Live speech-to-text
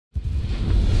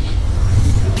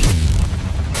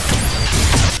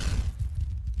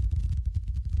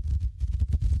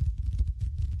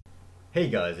Hey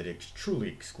guys, it is Truly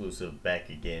Exclusive back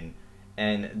again,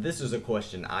 and this is a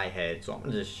question I had, so I'm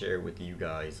gonna just share it with you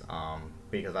guys,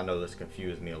 because I know this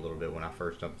confused me a little bit when I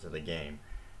first jumped into the game.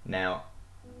 Now,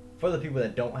 for the people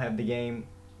that don't have the game,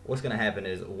 what's gonna happen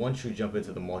is once you jump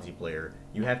into the multiplayer,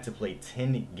 you have to play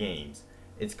 10 games.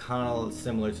 It's kind of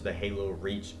similar to the Halo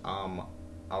Reach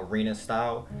arena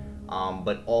style,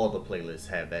 but all the playlists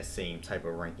have that same type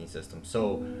of ranking system.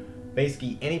 So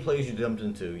basically any players you jumped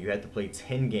into, you have to play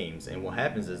 10 games, and what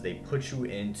happens is they put you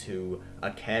into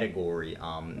a category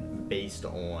based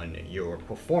on your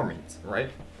performance, right?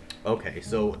 Okay,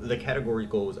 so the category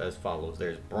goes as follows.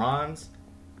 There's bronze,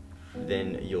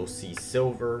 then you'll see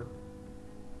silver,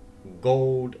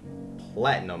 gold,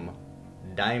 platinum,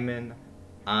 diamond,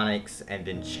 onyx, and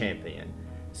then champion.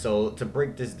 So to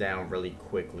break this down really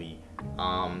quickly,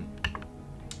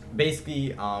 basically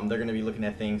they're going to be looking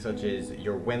at things such as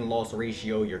your win-loss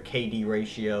ratio, your KD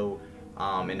ratio,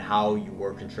 and how you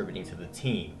were contributing to the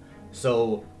team.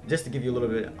 So just to give you a little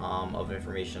bit of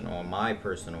information on my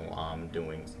personal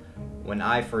doings, when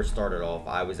I first started off,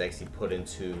 I was actually put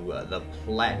into the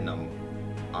platinum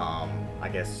I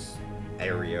guess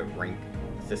area rank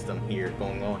system here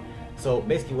going on. So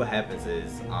basically what happens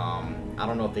is, I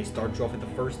don't know if they start you off at the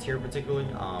first tier particularly,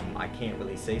 I can't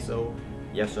really say so,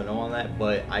 yes or no on that,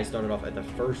 but I started off at the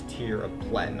first tier of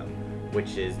platinum,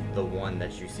 which is the one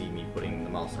that you see me putting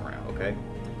the mouse around, okay?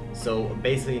 So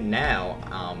basically now,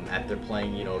 after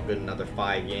playing, a good another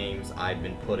 5 games, I've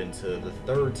been put into the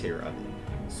third tier of it.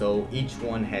 So each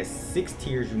one has 6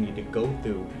 tiers you need to go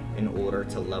through in order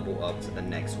to level up to the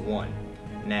next one.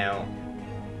 Now,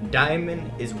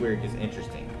 diamond is where it gets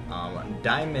interesting.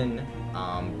 Diamond,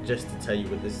 just to tell you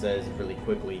what this says really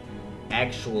quickly,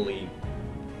 actually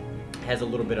has a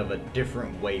little bit of a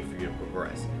different way for you to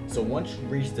progress. So once you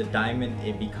reach the diamond,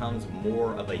 it becomes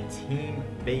more of a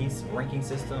team-based ranking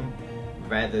system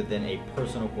rather than a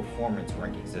personal performance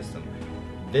ranking system.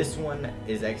 This one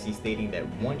is actually stating that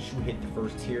once you hit the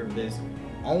first tier of this,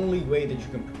 only way that you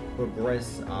can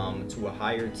progress to a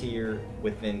higher tier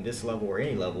within this level or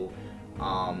any level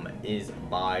is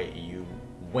by you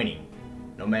winning.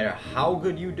 No matter how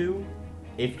good you do,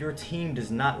 if your team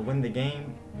does not win the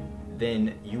game,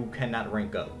 then you cannot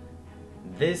rank up.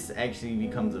 This actually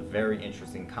becomes a very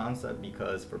interesting concept,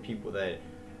 because for people that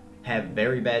have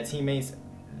very bad teammates,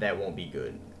 that won't be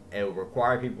good. It will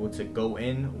require people to go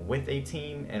in with a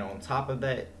team, and on top of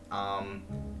that,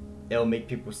 it'll make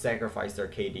people sacrifice their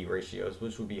KD ratios,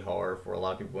 which would be hard for a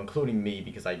lot of people, including me,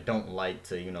 because I don't like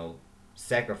to,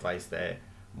 sacrifice that.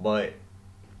 But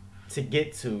to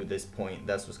get to this point,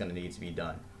 that's what's going to need to be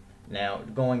done. Now,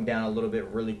 going down a little bit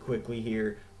really quickly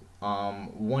here,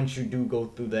 once you do go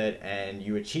through that and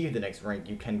you achieve the next rank,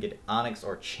 you can get onyx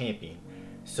or champion.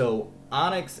 So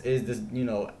onyx is this,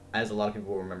 as a lot of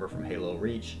people remember from Halo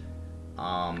Reach,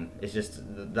 it's just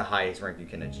the highest rank you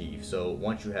can achieve. So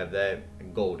once you have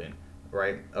that, golden,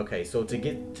 right? Okay, so to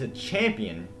get to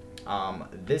champion,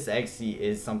 this actually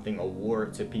is something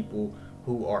awarded to people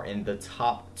who are in the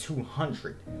top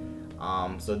 200.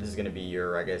 So this is going to be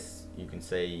your, I guess you can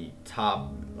say,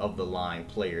 top of the line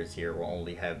players here will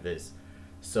only have this.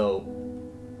 So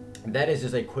that is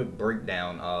just a quick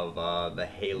breakdown of the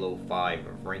Halo 5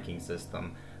 ranking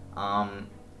system. Fond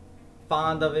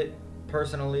of it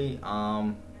personally.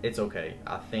 It's okay.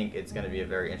 I think it's going to be a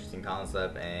very interesting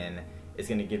concept, and it's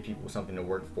going to give people something to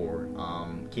work for.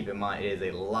 Keep in mind, it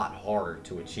is a lot harder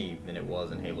to achieve than it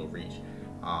was in Halo Reach.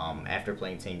 After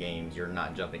playing 10 games, you're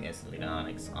not jumping instantly to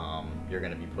onyx. You're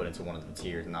going to be put into one of the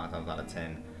tiers 9 times out of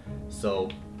 10. So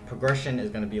progression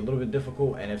is going to be a little bit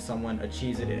difficult, and if someone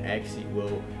achieves it, it actually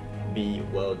will be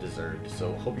well deserved.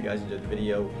 So hope you guys enjoyed the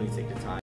video. Please take the time